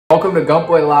Welcome to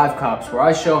Gumpboy Live Cops, where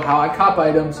I show how I cop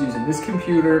items using this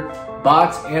computer,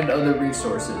 bots, and other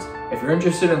resources. If you're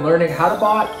interested in learning how to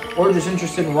bot, or just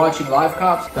interested in watching live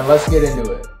cops, then let's get into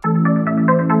it.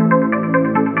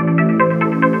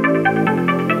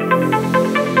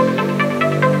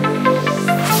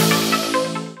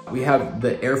 We have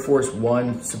the Air Force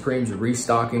One Supremes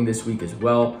restocking this week as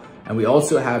well, and we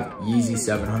also have Yeezy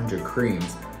 700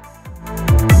 creams.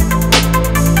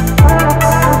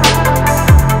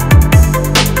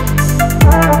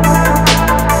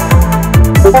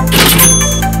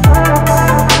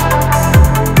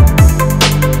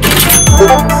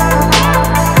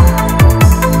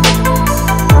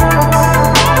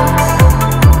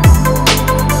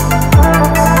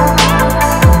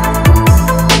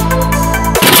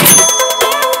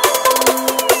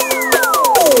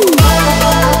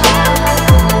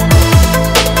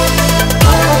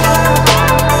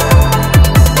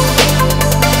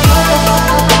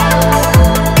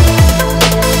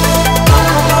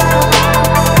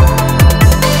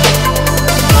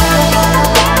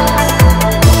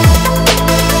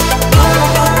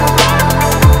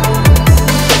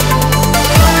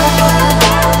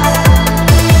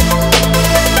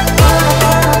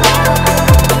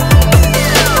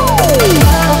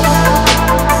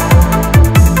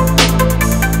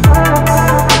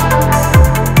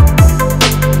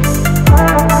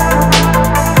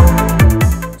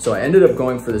 So I ended up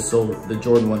going for the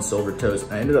Jordan 1 Silver Toes.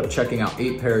 I ended up checking out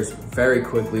 8 pairs very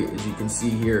quickly, as you can see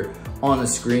here on the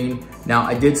screen. Now,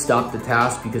 I did stop the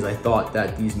task because I thought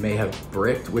that these may have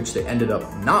bricked, which they ended up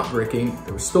not bricking.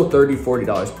 There was still $30,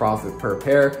 $40 profit per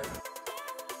pair.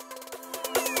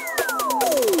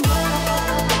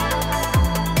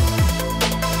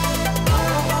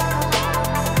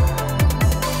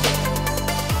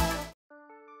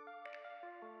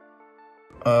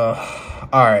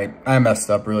 All right, I messed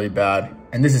up really bad,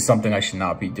 and this is something I should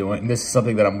not be doing. This is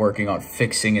something that I'm working on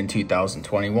fixing in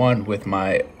 2021 with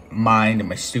my mind and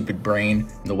my stupid brain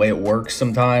and the way it works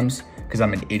sometimes, because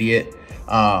I'm an idiot.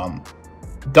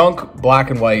 Dunk black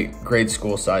and white grade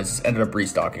school sizes ended up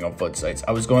restocking on foot sites.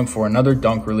 I was going for another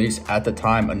Dunk release at the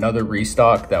time, another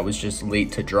restock that was just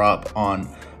late to drop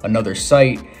on another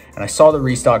site, and I saw the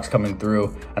restocks coming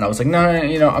through, and I was like, no,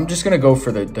 you know, I'm just gonna go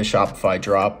for the Shopify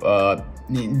drop.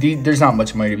 There's not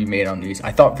much money to be made on these.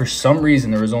 I thought for some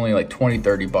reason there was only like 20,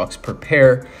 30 bucks per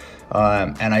pair.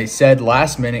 And I said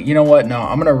last minute, you know what? No,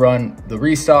 I'm gonna run the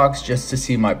restocks just to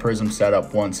see my Prism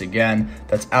setup once again.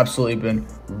 That's absolutely been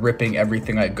ripping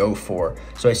everything I go for.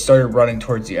 So I started running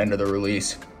towards the end of the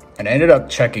release and I ended up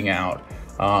checking out.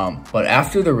 But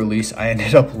after the release, I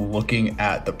ended up looking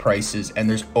at the prices and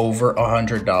there's over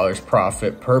 $100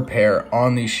 profit per pair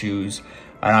on these shoes.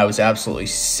 And I was absolutely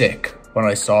sick when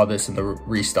I saw this and the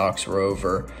restocks were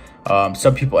over.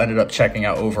 Some people ended up checking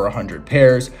out over 100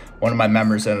 pairs. One of my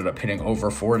members ended up hitting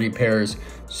over 40 pairs.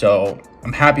 So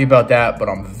I'm happy about that, but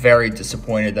I'm very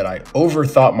disappointed that I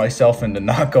overthought myself into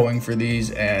not going for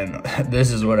these, and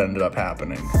this is what ended up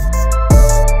happening.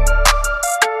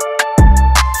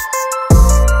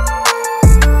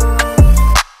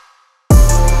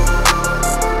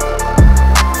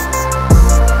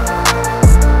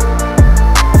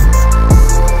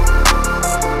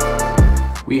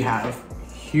 We have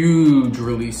huge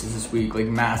releases this week, like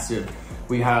massive.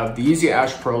 We have the Yeezy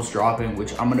Ash Pearls dropping,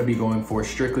 which I'm gonna be going for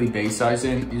strictly base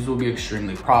sizing. These will be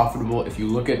extremely profitable. If you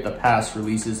look at the past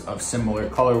releases of similar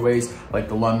colorways, like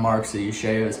the Rnnrs, the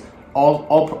Dashes,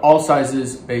 all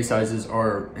sizes, base sizes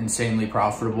are insanely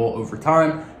profitable over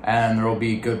time, and there will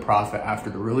be good profit after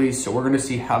the release. So we're gonna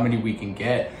see how many we can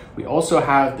get. We also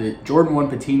have the Jordan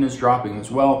 1 Patinas dropping as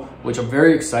well, which I'm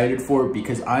very excited for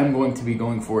because I'm going to be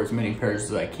going for as many pairs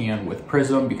as I can with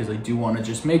Prism, because I do want to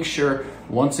just make sure,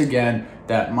 once again,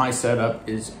 that my setup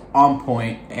is on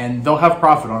point, and they'll have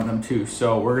profit on them too.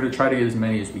 So we're going to try to get as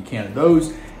many as we can of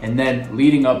those. And then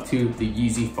leading up to the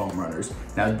Yeezy Foam Runners.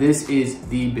 Now this is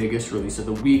the biggest release of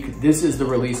the week. This is the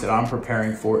release that I'm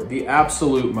preparing for the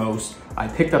absolute most. I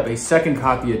picked up a second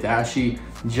copy of Dashe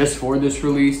just for this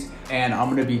release, and I'm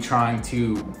gonna be trying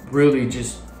to really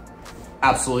just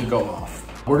absolutely go off.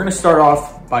 We're gonna start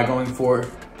off by going for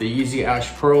the Yeezy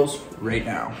Ash Pearls right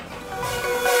now.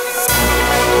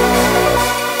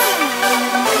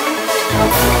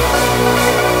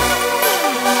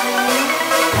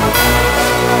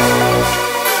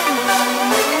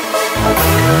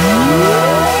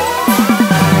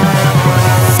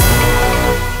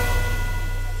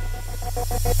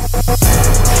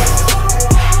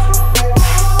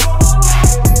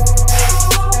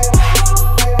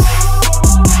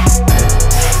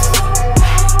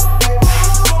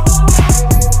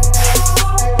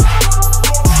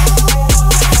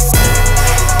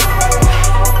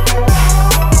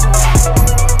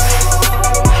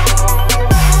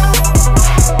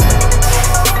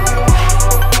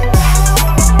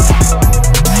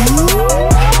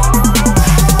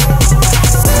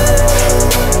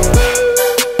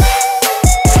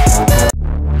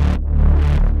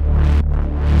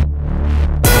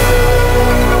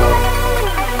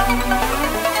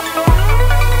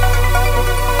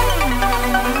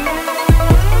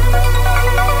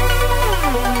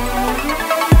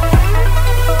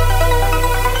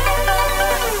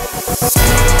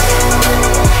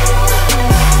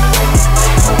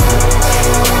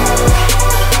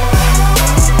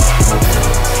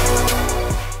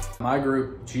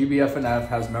 group, GBF&F,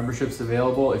 has memberships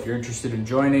available. If you're interested in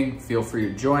joining, feel free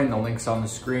to join. The link's on the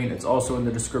screen. It's also in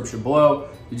the description below.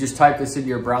 You just type this into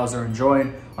your browser and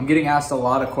join. I'm getting asked a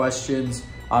lot of questions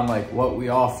on like what we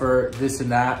offer, this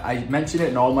and that. I mentioned it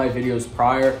in all my videos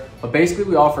prior, but basically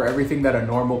we offer everything that a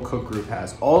normal cook group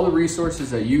has. All the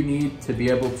resources that you need to be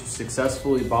able to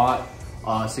successfully bot,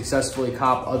 successfully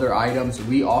cop other items,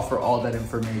 we offer all that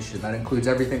information. That includes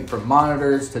everything from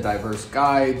monitors to diverse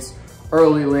guides,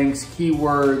 early links,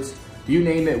 keywords, you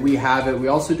name it, we have it. We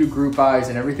also do group buys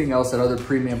and everything else that other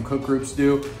premium cook groups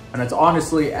do. And it's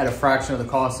honestly at a fraction of the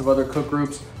cost of other cook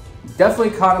groups.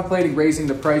 Definitely contemplating raising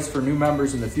the price for new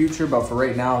members in the future, but for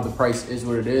right now, the price is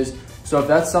what it is. So if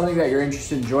that's something that you're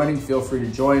interested in joining, feel free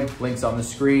to join. Links on the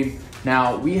screen.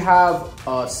 Now, we have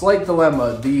a slight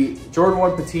dilemma. The Jordan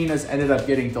 1 patinas ended up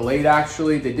getting delayed,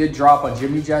 actually. They did drop on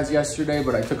Jimmy Jazz yesterday,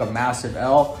 but I took a massive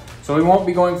L. So we won't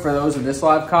be going for those in this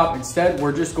live cop. Instead,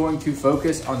 we're just going to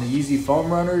focus on the Yeezy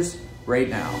foam runners right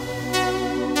now.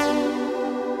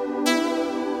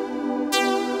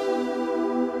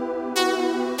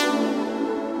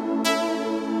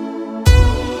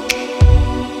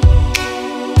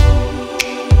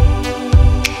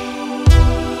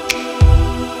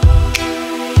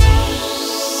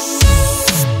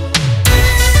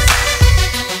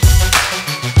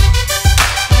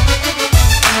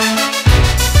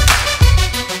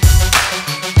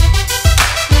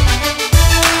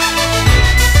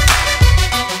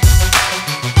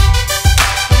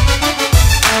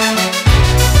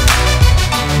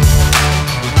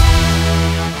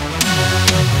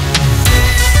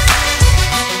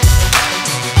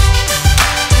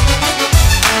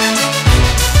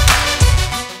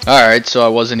 Alright, so I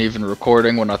wasn't even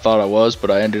recording when I thought I was, but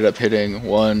I ended up hitting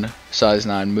one size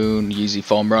 9 Moon Yeezy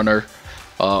foam runner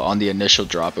on the initial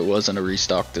drop. It wasn't a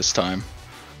restock this time.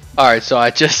 Alright, so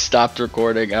I just stopped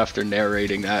recording after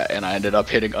narrating that, and I ended up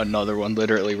hitting another one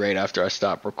literally right after I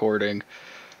stopped recording.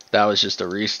 That was just a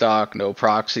restock, no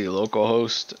proxy,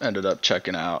 localhost. Ended up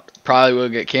checking out. Probably will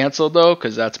get canceled though,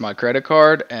 because that's my credit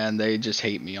card, and they just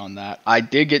hate me on that. I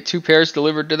did get 2 pairs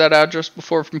delivered to that address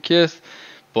before from Kith,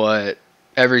 but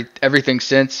everything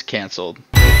since canceled.